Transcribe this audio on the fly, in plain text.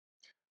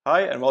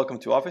Hi and welcome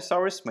to Office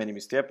Hours. My name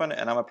is Stepan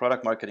and I'm a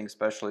product marketing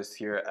specialist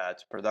here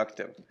at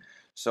Productive.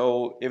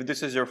 So if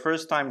this is your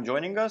first time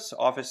joining us,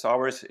 Office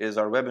Hours is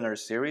our webinar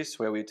series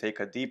where we take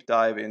a deep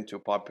dive into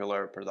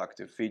popular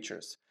productive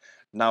features.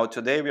 Now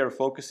today we are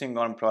focusing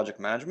on project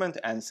management,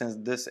 and since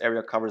this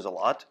area covers a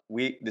lot,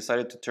 we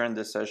decided to turn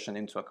this session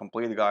into a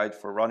complete guide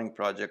for running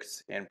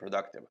projects in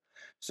Productive.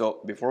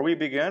 So before we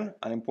begin,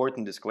 an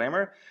important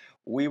disclaimer.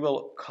 We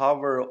will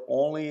cover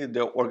only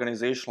the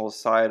organizational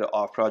side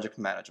of project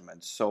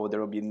management. So there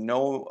will be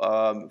no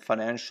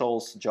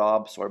financials,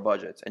 jobs, or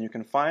budgets. And you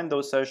can find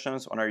those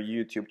sessions on our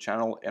YouTube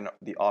channel in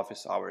the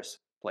Office Hours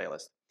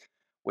playlist.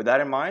 With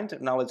that in mind,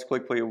 now let's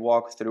quickly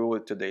walk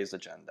through today's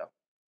agenda.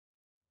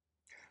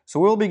 So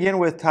we'll begin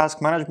with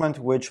task management,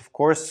 which of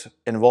course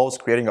involves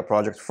creating a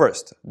project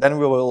first. Then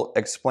we will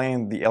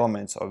explain the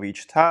elements of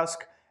each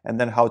task, and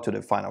then how to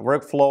define a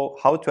workflow,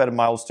 how to add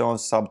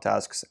milestones,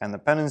 subtasks, and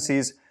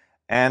dependencies,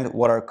 and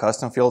what are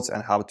custom fields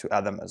and how to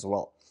add them as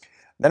well.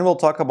 Then we'll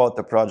talk about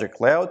the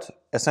project layout,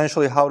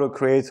 essentially how to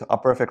create a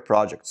perfect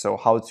project. So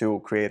how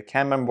to create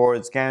Kanban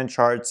boards, Gantt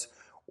charts,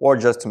 or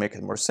just to make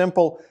it more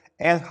simple,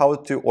 and how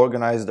to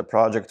organize the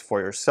project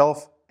for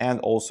yourself and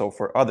also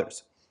for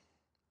others.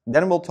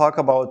 Then we'll talk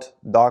about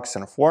docs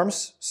and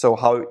forms. So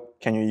how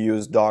can you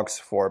use docs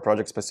for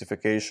project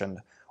specification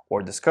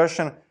or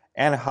discussion,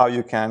 and how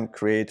you can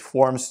create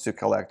forms to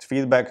collect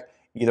feedback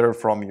either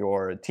from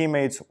your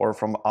teammates or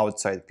from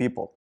outside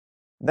people.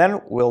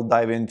 Then we'll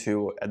dive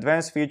into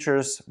advanced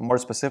features, more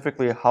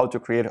specifically how to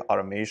create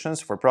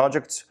automations for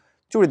projects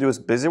to reduce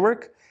busy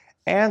work,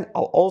 and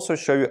I'll also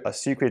show you a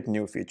secret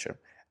new feature.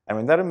 And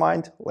with that in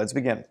mind, let's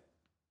begin.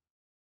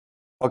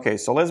 Okay,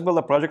 so let's build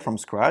a project from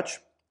scratch.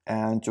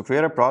 And to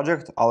create a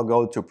project, I'll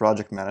go to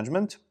Project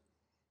Management.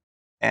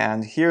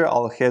 And here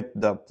I'll hit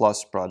the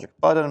plus project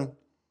button.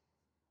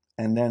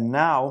 And then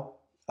now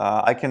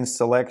I can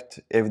select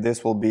if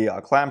this will be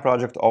a client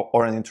project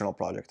or an internal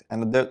project.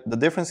 And the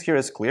difference here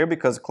is clear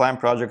because client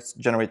projects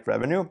generate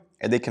revenue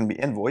and they can be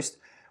invoiced,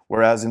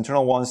 whereas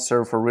internal ones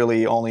serve for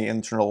really only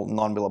internal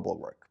non-billable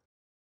work.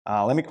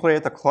 Let me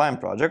create a client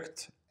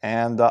project,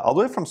 and I'll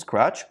do it from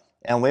scratch.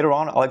 And later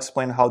on, I'll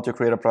explain how to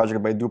create a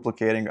project by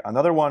duplicating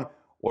another one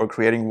or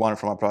creating one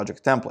from a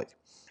project template.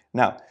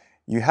 Now,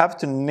 you have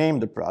to name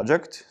the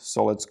project.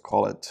 So let's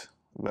call it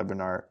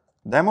Webinar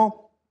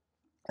Demo.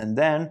 And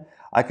then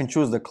I can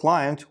choose the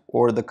client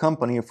or the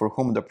company for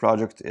whom the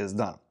project is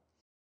done.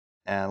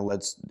 And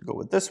let's go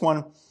with this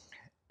one.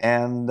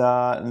 And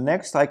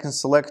next, I can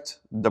select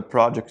the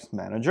project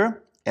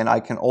manager, and I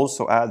can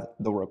also add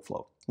the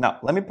workflow. Now,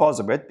 let me pause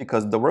a bit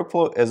because the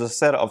workflow is a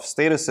set of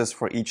statuses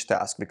for each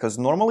task, because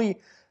normally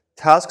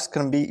tasks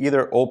can be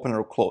either open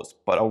or closed,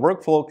 but a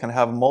workflow can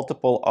have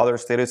multiple other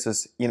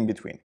statuses in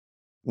between.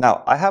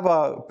 Now, I have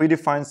a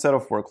predefined set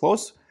of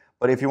workflows,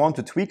 but if you want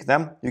to tweak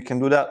them, you can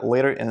do that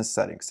later in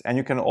settings. And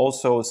you can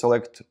also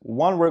select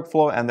one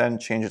workflow and then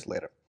change it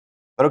later.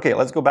 But okay,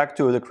 let's go back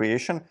to the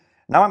creation.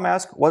 Now I'm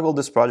asked, what will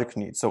this project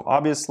need? So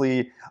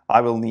obviously,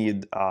 I will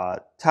need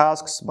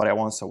tasks, but I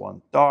also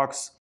want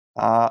docs.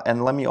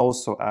 And let me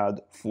also add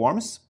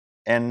forms.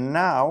 And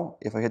now,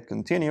 if I hit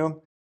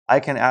continue, I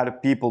can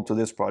add people to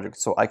this project.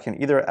 So I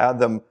can either add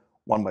them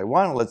one by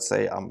one. Let's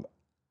say I'm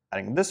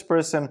adding this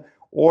person,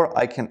 or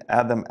I can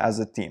add them as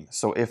a team.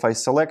 So if I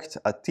select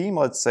a team,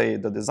 let's say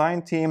the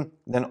design team,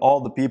 then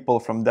all the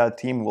people from that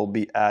team will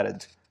be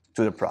added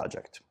to the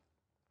project.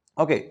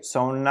 Okay,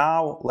 so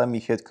now let me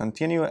hit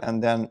continue,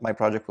 and then my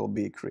project will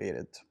be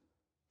created.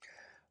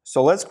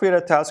 So let's create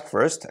a task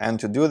first, and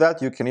to do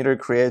that, you can either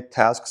create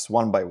tasks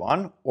one by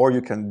one, or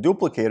you can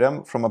duplicate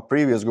them from a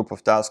previous group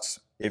of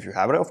tasks, if you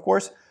have it, of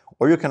course,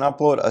 or you can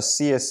upload a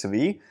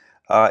CSV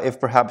if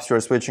perhaps you're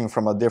switching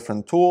from a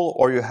different tool,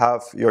 or you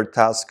have your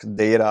task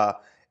data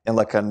in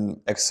like an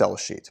Excel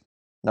sheet.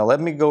 Now let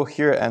me go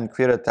here and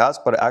create a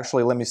task, but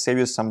actually let me save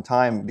you some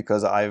time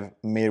because I've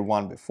made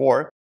one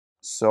before.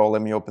 So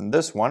let me open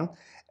this one.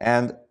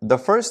 And the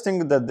first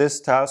thing that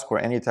this task or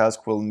any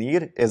task will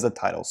need is a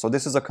title. So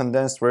this is a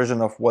condensed version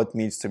of what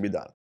needs to be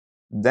done.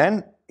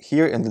 Then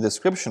here in the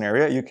description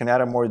area, you can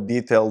add a more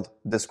detailed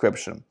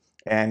description.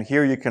 And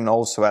here you can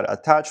also add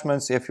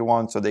attachments if you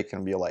want, so they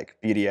can be like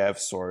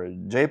PDFs or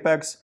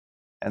JPEGs.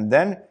 And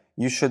then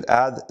you should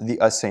add the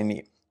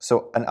assignee.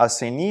 So an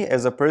assignee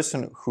is a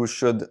person who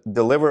should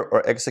deliver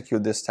or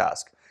execute this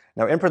task.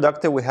 Now in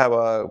Productive, we have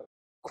a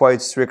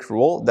quite strict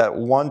rule that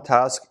one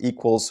task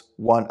equals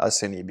one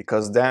assignee,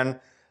 because then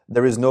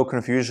there is no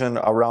confusion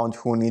around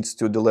who needs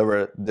to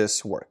deliver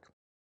this work.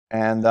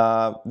 And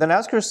then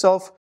ask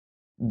yourself,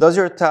 does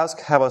your task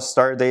have a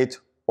start date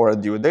or a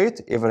due date?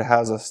 If it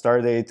has a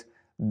start date,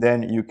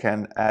 then you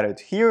can add it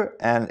here.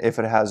 And if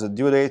it has a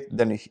due date,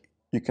 then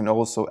you can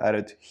also add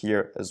it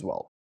here as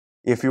well.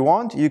 If you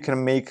want, you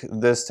can make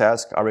this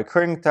task a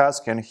recurring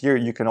task. And here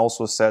you can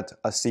also set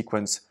a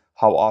sequence.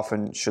 How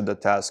often should the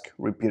task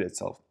repeat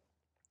itself?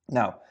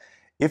 Now,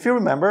 if you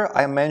remember,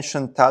 I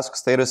mentioned task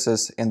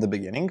statuses in the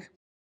beginning.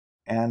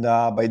 And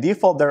by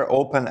default, they're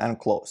open and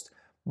closed.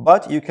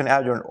 But you can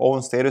add your own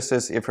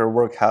statuses if your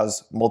work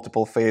has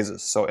multiple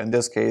phases. So in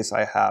this case,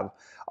 I have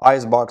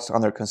Icebox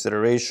under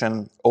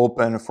consideration,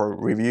 open for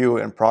review,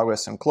 in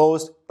progress, and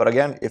closed. But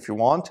again, if you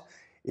want,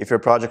 if your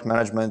project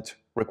management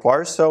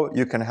requires so,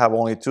 you can have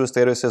only two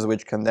statuses,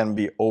 which can then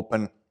be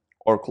open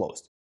or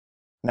closed.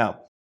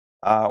 Now,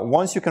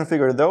 once you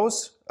configure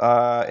those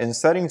in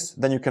settings,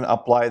 then you can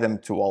apply them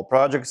to all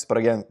projects. But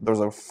again,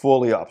 those are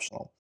fully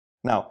optional.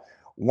 Now,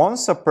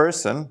 once a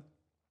person,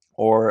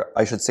 or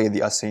I should say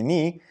the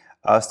assignee,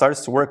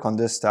 starts to work on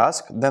this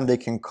task, then they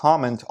can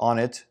comment on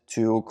it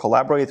to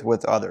collaborate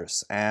with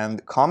others.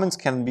 And comments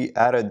can be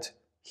added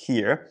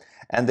here,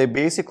 and they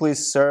basically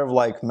serve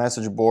like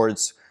message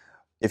boards.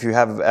 If you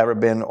have ever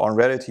been on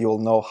Reddit, you'll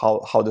know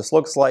how this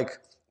looks like.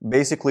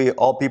 Basically,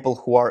 all people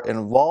who are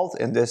involved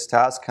in this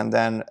task can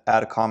then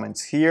add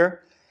comments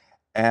here.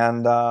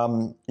 And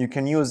you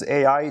can use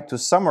AI to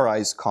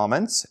summarize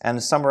comments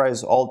and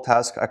summarize all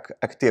task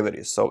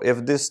activities. So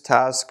if this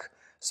task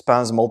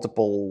spans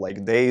multiple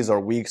like days or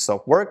weeks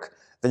of work,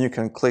 then you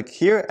can click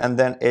here and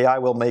then AI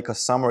will make a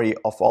summary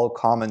of all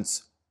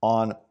comments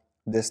on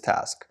this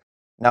task.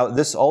 Now,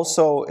 this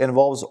also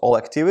involves all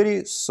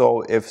activity.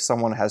 So if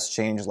someone has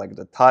changed like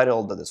the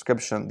title, the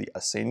description, the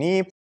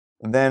assignee,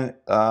 then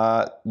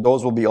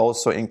those will be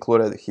also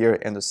included here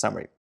in the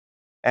summary.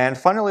 And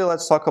finally,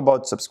 let's talk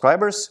about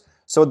subscribers.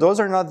 So those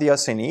are not the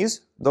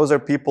assignees. Those are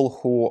people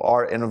who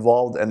are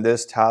involved in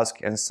this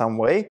task in some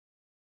way.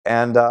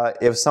 And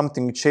if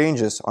something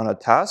changes on a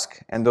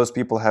task and those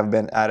people have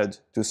been added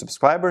to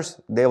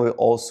subscribers, they will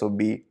also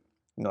be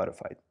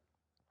notified.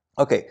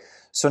 Okay,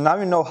 so now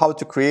you know how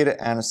to create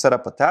and set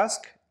up a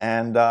task.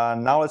 And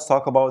now let's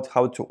talk about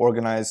how to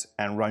organize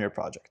and run your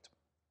project.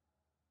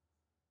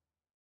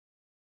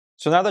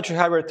 So now that you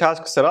have your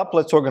task set up,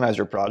 let's organize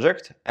your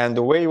project. And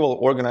the way you will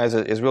organize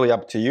it is really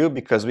up to you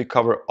because we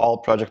cover all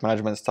project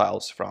management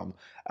styles from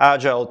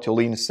Agile to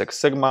Lean Six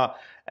Sigma.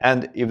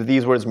 And if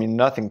these words mean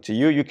nothing to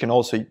you, you can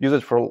also use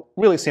it for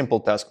really simple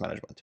task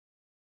management.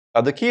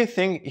 The key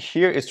thing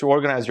here is to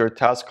organize your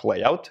task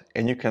layout,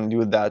 and you can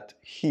do that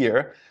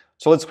here.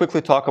 So let's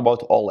quickly talk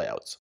about all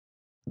layouts.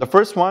 The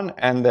first one,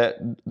 and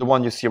the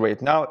one you see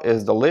right now,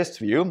 is the list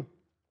view.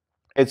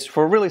 It's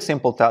for really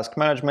simple task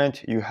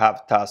management. You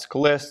have task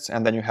lists,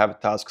 and then you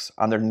have tasks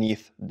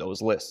underneath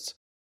those lists.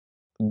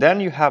 Then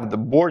you have the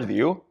board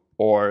view,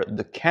 or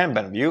the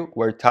Kanban view,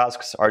 where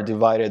tasks are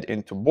divided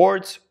into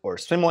boards or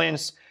swim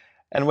lanes.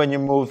 And when you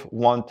move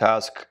one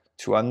task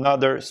to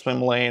another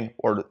swim lane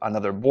or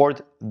another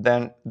board,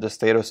 then the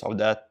status of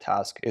that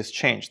task is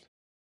changed.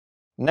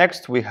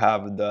 Next, we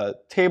have the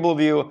table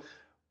view,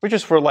 which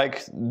is for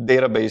like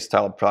database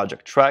style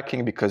project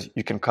tracking because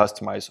you can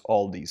customize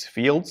all these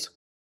fields.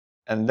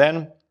 And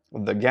then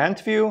the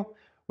Gantt view,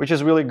 which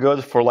is really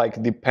good for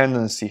like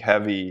dependency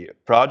heavy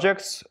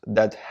projects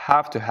that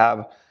have to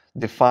have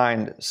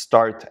defined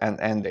start and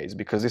end dates,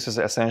 because this is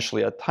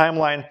essentially a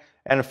timeline,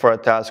 and for a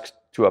task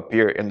to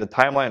appear in the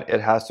timeline, it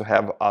has to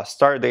have a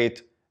start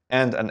date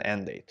and an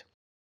end date.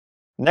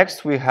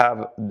 Next, we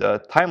have the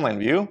timeline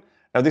view.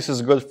 Now, this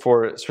is good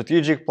for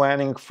strategic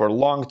planning, for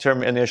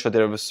long-term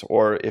initiatives,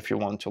 or if you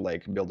want to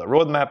like build a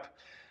roadmap.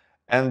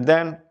 And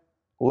then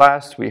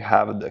last, we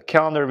have the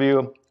calendar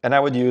view, and I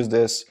would use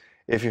this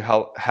if you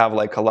have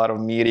like a lot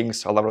of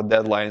meetings, a lot of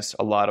deadlines,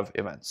 a lot of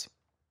events.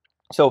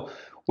 So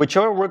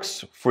whichever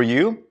works for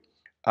you,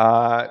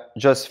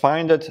 just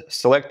find it,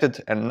 select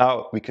it, and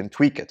now we can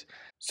tweak it.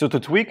 So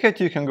to tweak it,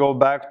 you can go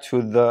back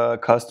to the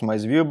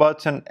Customize View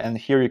button, and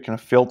here you can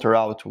filter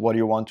out what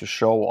you want to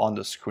show on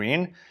the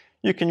screen.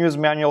 You can use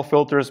manual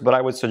filters, but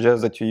I would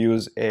suggest that you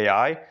use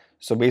AI.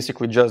 So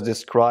basically just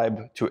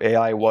describe to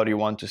AI what you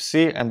want to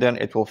see, and then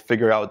it will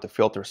figure out the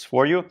filters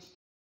for you.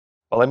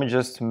 But let me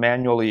just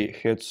manually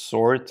hit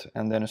sort,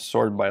 and then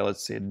sort by,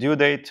 let's say, due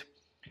date.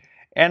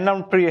 And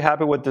I'm pretty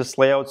happy with this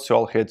layout, so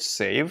I'll hit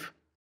save.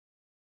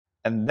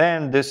 And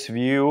then this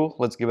view,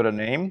 let's give it a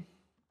name.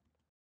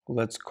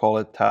 Let's call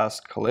it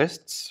task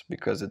lists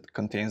because it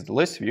contains the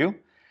list view.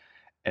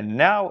 And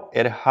now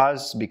it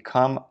has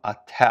become a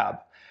tab.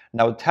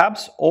 Now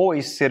tabs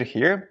always sit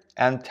here,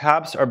 and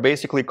tabs are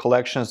basically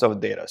collections of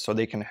data. So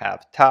they can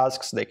have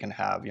tasks, they can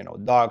have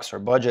docs or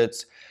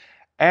budgets,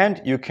 and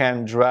you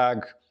can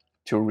drag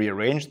to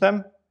rearrange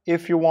them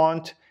if you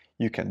want.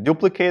 You can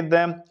duplicate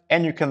them,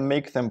 and you can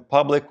make them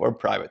public or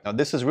private. Now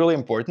this is really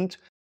important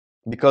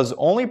because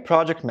only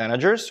project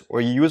managers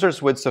or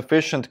users with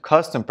sufficient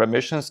custom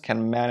permissions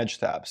can manage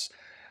tabs.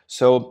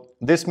 So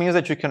this means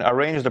that you can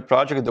arrange the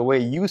project the way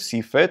you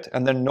see fit,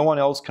 and then no one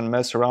else can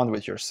mess around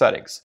with your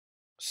settings.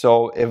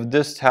 So if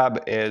this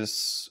tab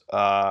is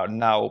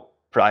now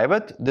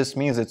private, this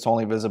means it's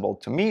only visible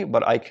to me,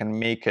 but I can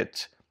make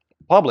it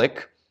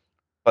public,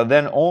 but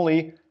then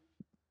only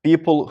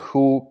people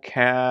who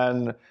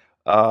can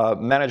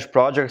manage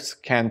projects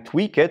can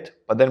tweak it,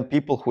 but then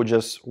people who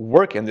just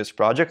work in this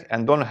project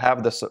and don't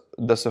have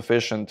the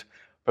sufficient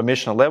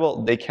permission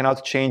level, they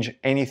cannot change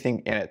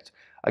anything in it.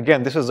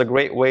 Again, this is a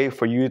great way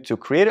for you to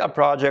create a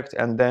project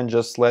and then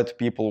just let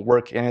people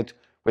work in it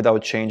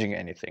without changing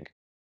anything.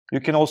 You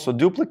can also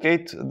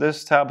duplicate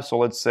this tab. So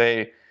let's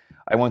say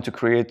I want to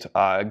create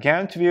a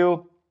Gantt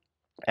view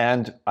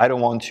and I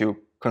don't want to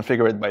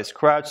configure it by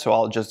scratch. So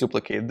I'll just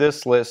duplicate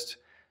this list,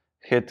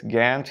 hit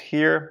Gantt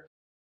here,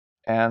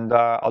 and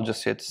I'll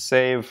just hit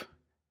save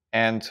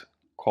and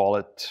call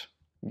it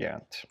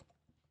Gantt.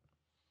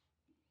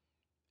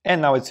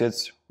 And now it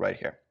sits right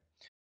here.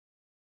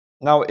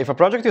 Now, if a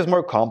project is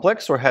more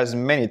complex or has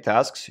many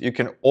tasks, you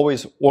can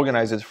always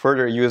organize it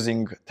further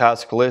using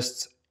task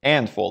lists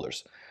and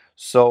folders.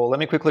 So let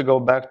me quickly go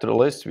back to the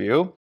list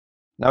view.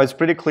 Now it's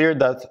pretty clear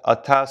that a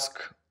task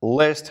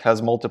list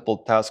has multiple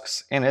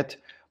tasks in it,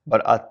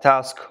 but a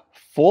task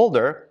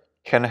folder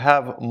can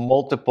have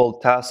multiple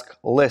task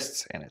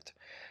lists in it.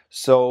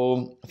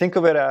 So think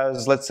of it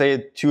as, let's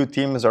say two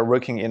teams are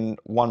working in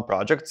one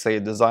project, say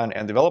design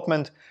and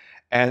development,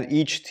 and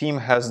each team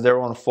has their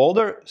own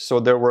folder, so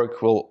their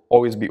work will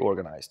always be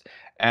organized.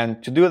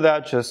 And to do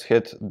that, just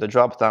hit the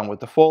drop down with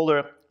the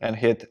folder and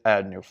hit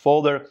add new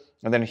folder.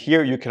 And then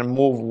here you can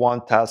move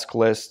one task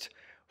list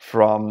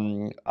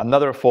from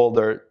another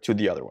folder to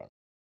the other one.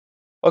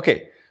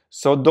 Okay,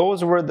 so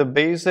those were the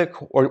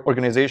basic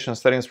organization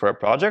settings for a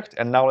project.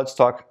 And now let's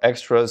talk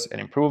extras and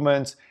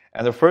improvements.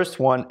 And the first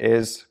one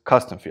is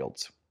custom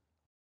fields.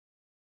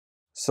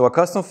 So a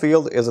custom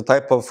field is a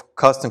type of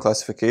custom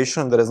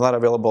classification that is not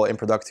available in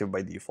Productive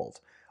by default.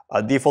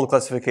 A default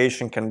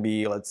classification can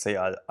be, let's say,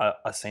 a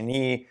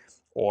assignee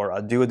or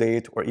a due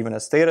date or even a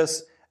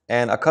status.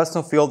 And a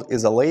custom field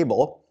is a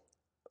label,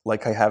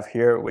 like I have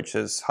here, which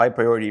is high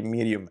priority,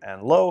 medium,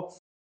 and low.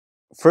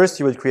 First,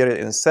 you would create it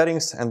in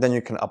settings, and then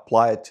you can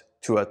apply it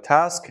to a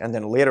task. And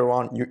then later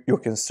on, you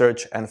can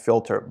search and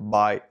filter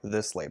by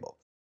this label.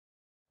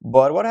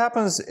 But what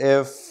happens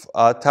if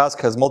a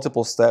task has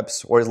multiple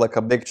steps or is like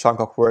a big chunk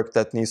of work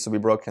that needs to be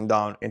broken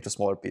down into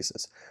smaller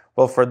pieces?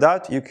 Well, for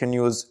that, you can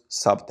use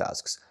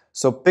subtasks.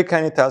 So pick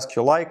any task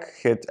you like,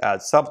 hit add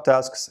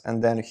subtasks,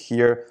 and then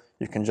here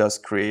you can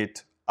just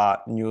create a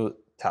new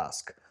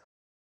task.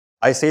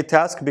 I say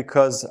task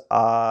because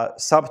a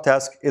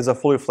subtask is a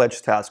fully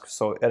fledged task.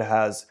 So it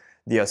has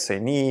the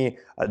assignee,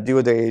 a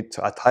due date,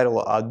 a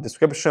title, a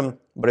description,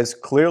 but it's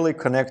clearly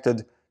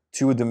connected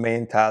to the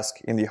main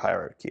task in the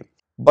hierarchy.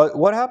 But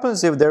what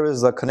happens if there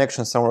is a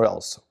connection somewhere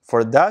else?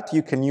 For that,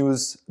 you can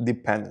use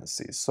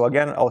dependencies. So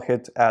again, I'll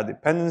hit add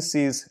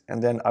dependencies,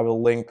 and then I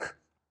will link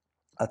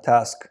a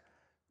task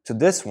to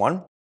this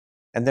one.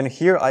 And then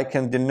here I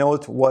can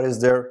denote what is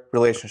their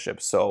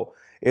relationship. So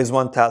is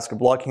one task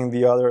blocking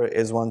the other?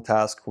 Is one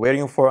task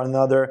waiting for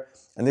another?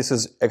 And this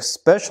is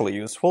especially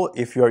useful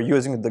if you are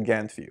using the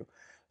Gantt view.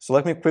 So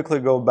let me quickly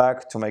go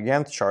back to my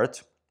Gantt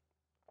chart.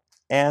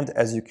 And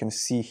as you can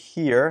see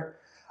here,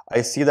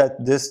 I see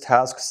that this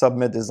task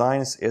submit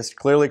designs is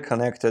clearly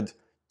connected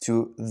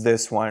to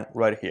this one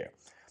right here.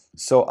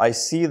 So I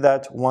see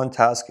that one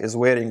task is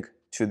waiting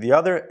to the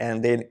other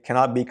and they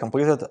cannot be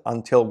completed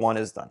until one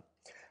is done.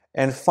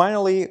 And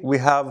finally, we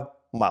have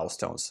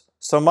milestones.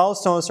 So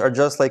milestones are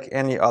just like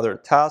any other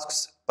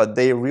tasks, but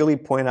they really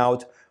point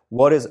out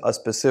what is a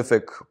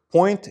specific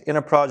point in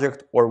a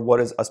project or what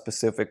is a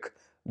specific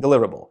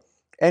deliverable.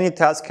 Any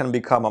task can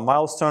become a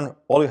milestone.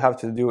 All you have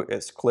to do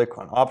is click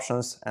on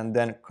options and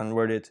then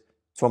convert it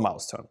to a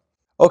milestone.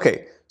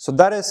 Okay, so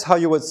that is how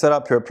you would set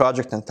up your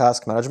project and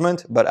task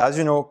management. But as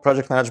you know,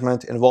 project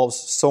management involves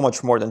so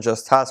much more than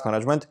just task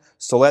management.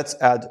 So let's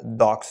add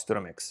docs to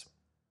the mix.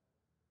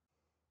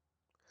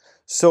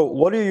 So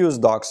what do you use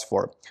docs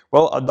for?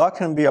 Well, a doc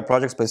can be a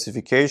project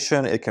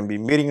specification, it can be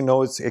meeting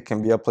notes, it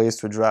can be a place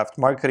to draft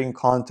marketing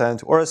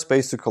content, or a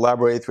space to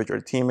collaborate with your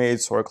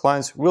teammates or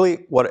clients,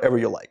 really whatever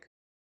you like.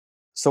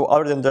 So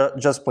other than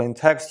just plain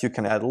text, you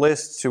can add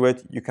lists to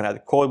it, you can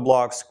add code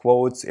blocks,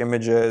 quotes,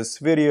 images,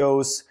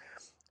 videos,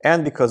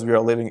 and because we are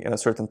living in a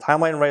certain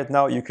timeline right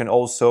now, you can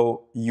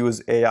also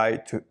use AI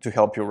to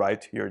help you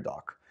write your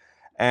doc.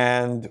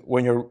 And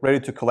when you're ready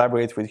to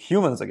collaborate with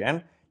humans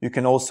again, you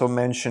can also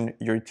mention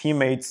your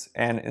teammates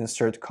and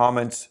insert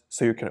comments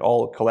so you can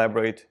all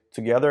collaborate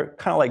together,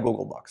 kind of like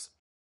Google Docs.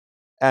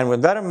 And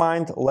with that in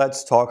mind,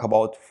 let's talk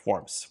about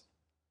forms.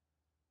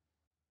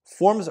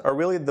 Forms are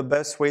really the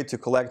best way to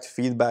collect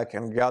feedback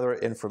and gather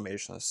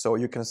information. So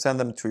you can send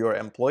them to your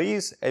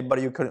employees,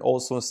 but you can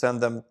also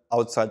send them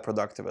outside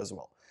Productive as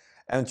well.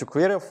 And to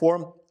create a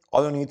form,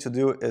 all you need to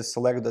do is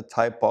select the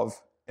type of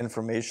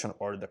information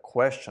or the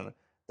question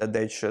that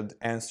they should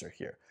answer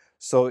here.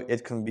 So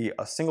it can be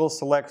a single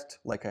select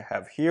like I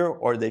have here,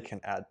 or they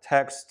can add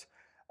text,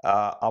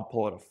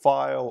 upload a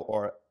file,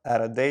 or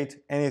add a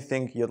date,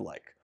 anything you'd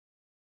like.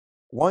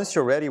 Once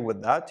you're ready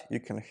with that, you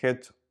can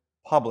hit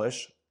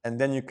publish, and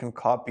then you can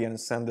copy and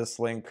send this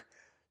link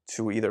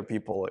to either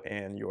people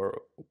in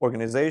your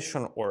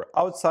organization or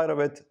outside of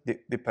it,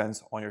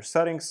 depends on your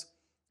settings.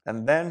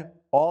 And then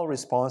all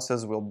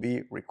responses will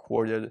be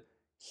recorded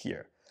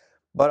here.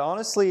 But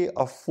honestly,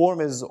 a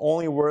form is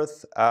only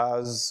worth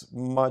as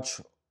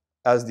much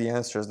as the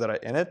answers that are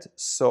in it.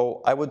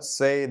 So I would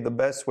say the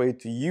best way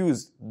to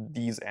use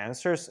these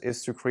answers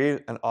is to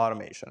create an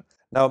automation.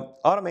 Now,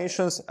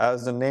 automations,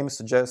 as the name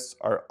suggests,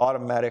 are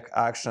automatic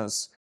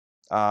actions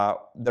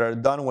that are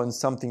done when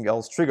something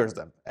else triggers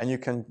them. And you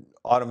can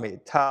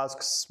automate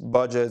tasks,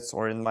 budgets,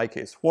 or in my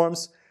case,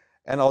 forms.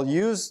 And I'll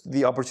use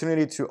the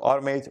opportunity to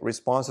automate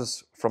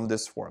responses from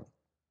this form.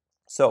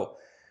 So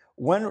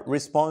when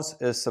response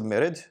is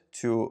submitted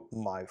to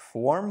my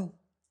form,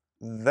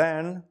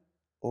 then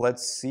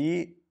let's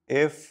see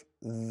if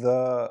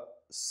the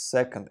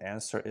second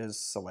answer is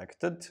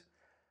selected.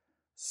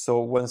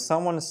 So when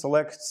someone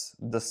selects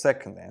the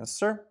second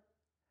answer,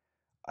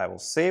 I will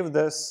save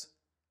this,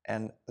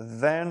 and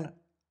then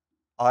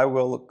I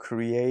will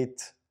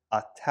create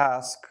a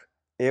task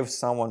if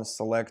someone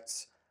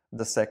selects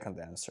the second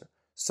answer.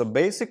 So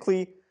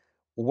basically,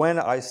 when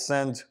I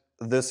send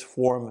this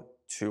form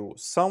to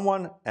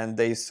someone and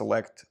they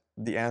select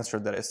the answer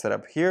that is set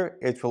up here,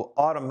 it will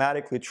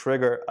automatically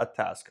trigger a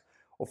task.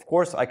 Of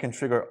course, I can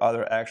trigger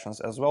other actions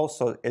as well,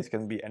 so it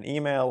can be an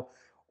email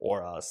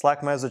or a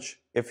Slack message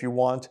if you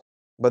want.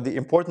 But the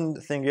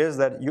important thing is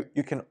that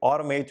you can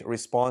automate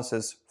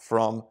responses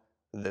from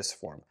this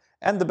form.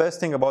 And the best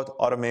thing about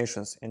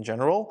automations in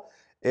general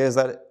is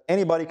that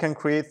anybody can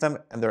create them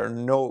and there are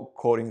no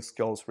coding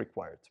skills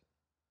required.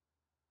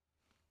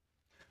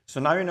 So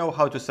now you know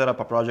how to set up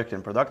a project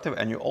in Productive,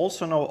 and you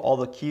also know all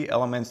the key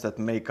elements that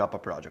make up a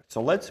project.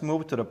 So let's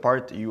move to the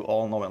part you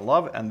all know and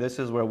love, and this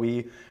is where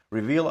we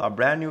reveal a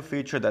brand new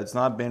feature that's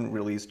not been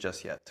released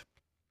just yet.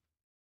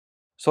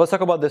 So let's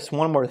talk about this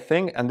one more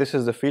thing, and this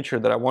is the feature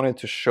that I wanted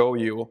to show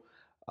you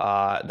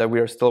that we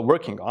are still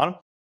working on.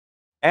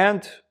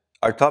 And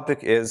our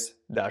topic is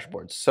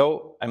dashboards.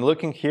 So I'm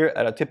looking here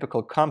at a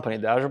typical company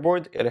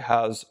dashboard. It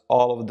has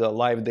all of the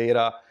live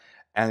data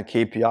and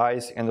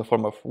KPIs in the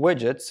form of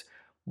widgets.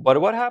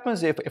 But what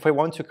happens if I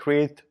want to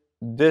create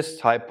this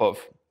type of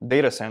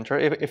data center,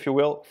 if you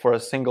will, for a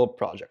single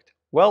project?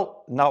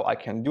 Well, now I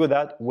can do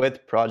that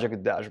with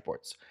project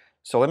dashboards.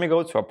 So let me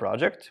go to a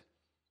project,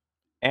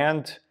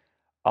 and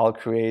I'll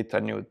create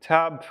a new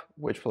tab,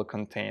 which will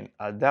contain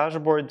a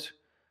dashboard.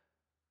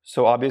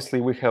 So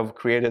obviously we have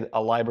created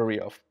a library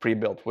of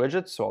pre-built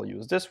widgets, so I'll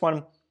use this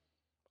one.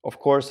 Of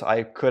course,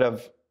 I could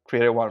have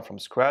created one from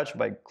scratch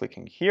by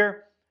clicking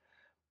here,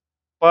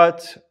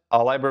 but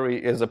a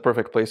library is a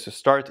perfect place to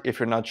start if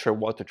you're not sure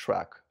what to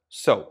track.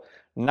 So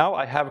now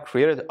I have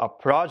created a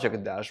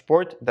project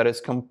dashboard that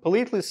is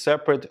completely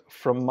separate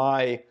from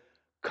my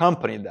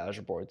company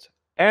dashboard,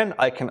 and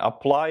I can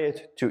apply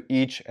it to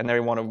each and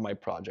every one of my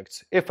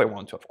projects if I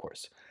want to, of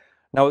course.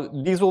 Now,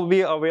 these will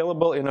be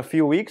available in a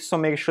few weeks, so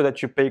make sure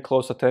that you pay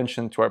close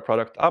attention to our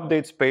product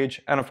updates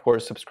page, and of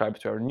course, subscribe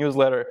to our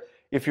newsletter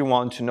if you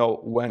want to know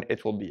when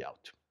it will be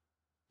out.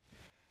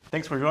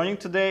 Thanks for joining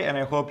today, and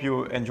I hope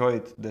you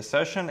enjoyed this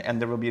session.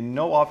 And there will be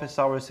no office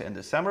hours in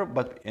December,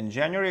 but in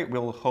January,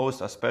 we'll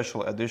host a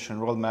special edition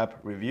roadmap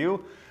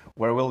review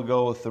where we'll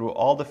go through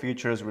all the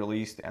features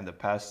released in the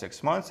past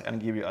 6 months and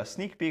give you a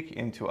sneak peek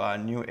into a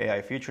new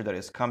AI feature that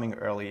is coming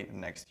early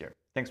next year.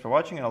 Thanks for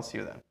watching, and I'll see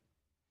you then.